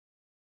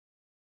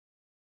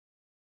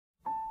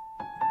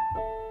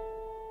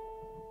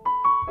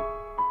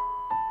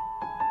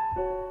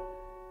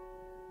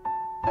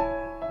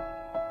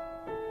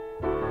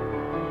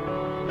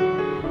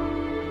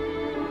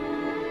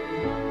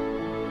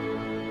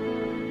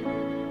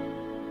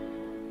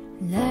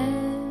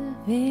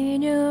Love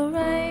in your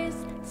eyes,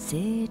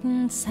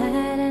 sitting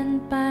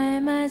silent by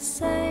my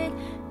side,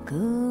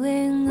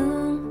 going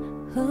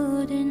on,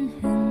 holding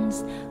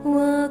hands,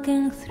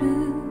 walking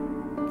through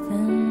the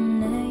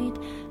night.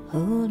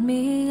 Hold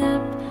me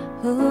up,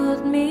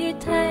 hold me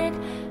tight,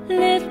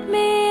 lift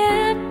me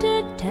up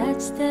to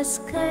touch the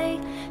sky,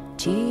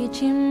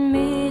 teaching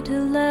me to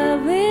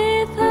love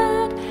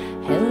without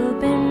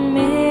helping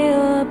me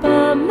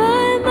above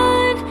my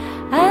mind.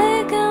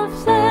 I can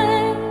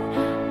fly,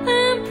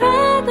 I'm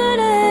proud that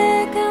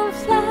I can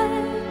fly,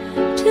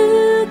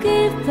 to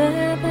give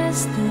the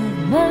best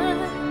of mine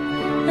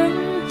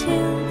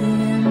until the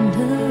end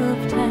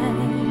of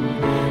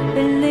time.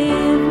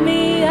 Believe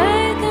me,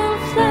 I can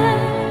fly,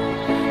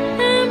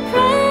 I'm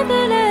proud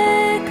that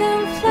I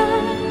can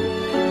fly,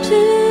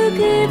 to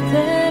give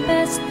the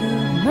best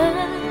of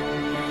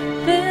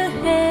mine, the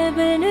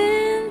heaven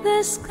in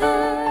the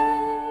sky.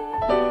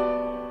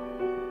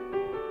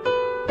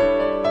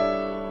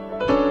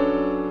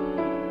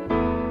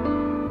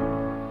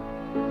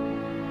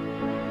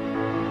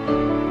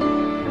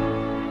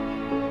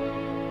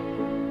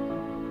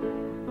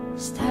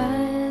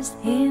 Stars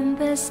in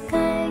the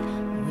sky,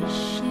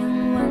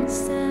 wishing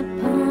once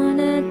upon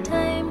a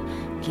time.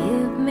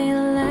 Give me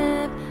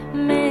life,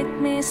 make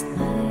me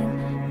smile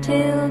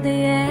till the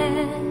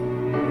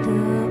end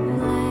of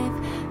life.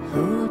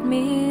 Hold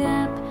me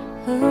up,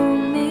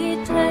 hold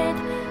me tight,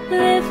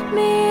 lift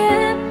me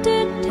up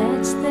to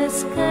touch the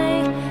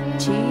sky,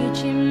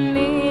 teaching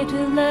me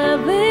to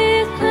love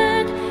with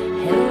heart,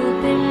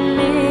 helping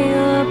me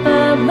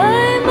above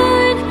my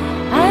mind.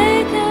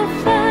 I can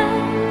fly,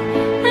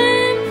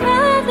 I'm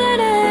proud that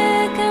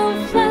I can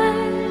fly,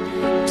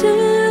 to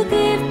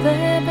give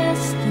the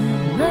best of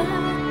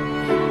mine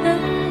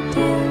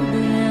until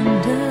the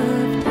end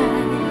of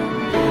time.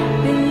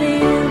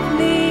 Believe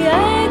me, I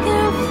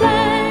can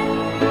fly,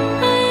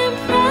 I'm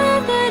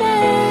proud that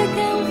I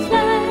can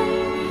fly,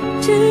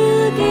 to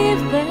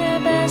give the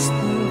best of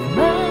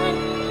mine,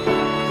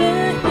 the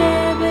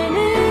heaven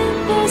in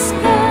the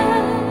sky.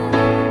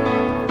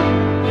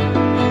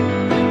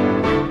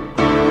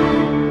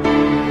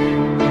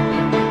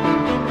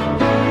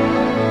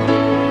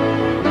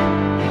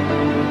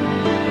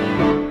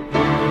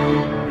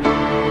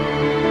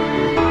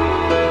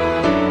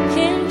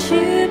 Can't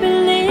you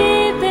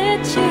believe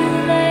that you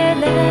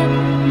light up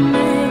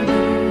my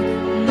world?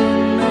 No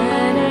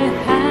matter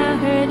how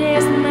hurt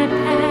is my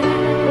past,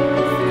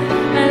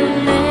 I'll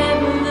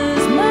never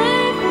lose my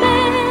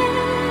faith.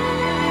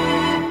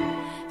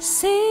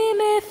 See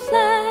me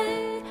fly,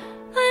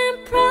 I'm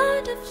proud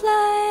to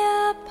fly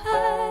up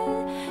high,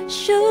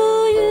 show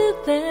you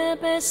the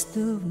best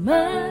of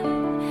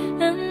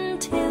mine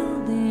until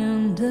the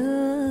end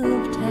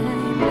of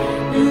time.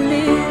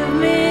 Believe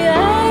me,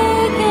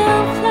 I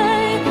can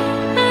fly,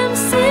 I'm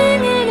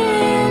singing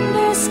in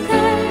the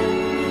sky,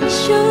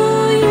 show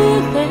you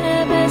the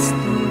best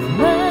of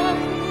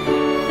mine,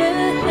 the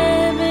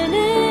heaven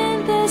in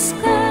the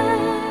sky.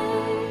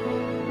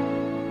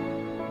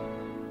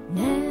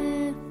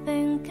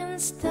 Nothing can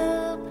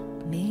stop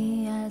me,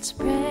 I'll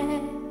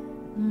spread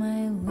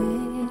my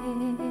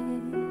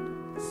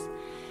wings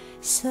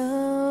so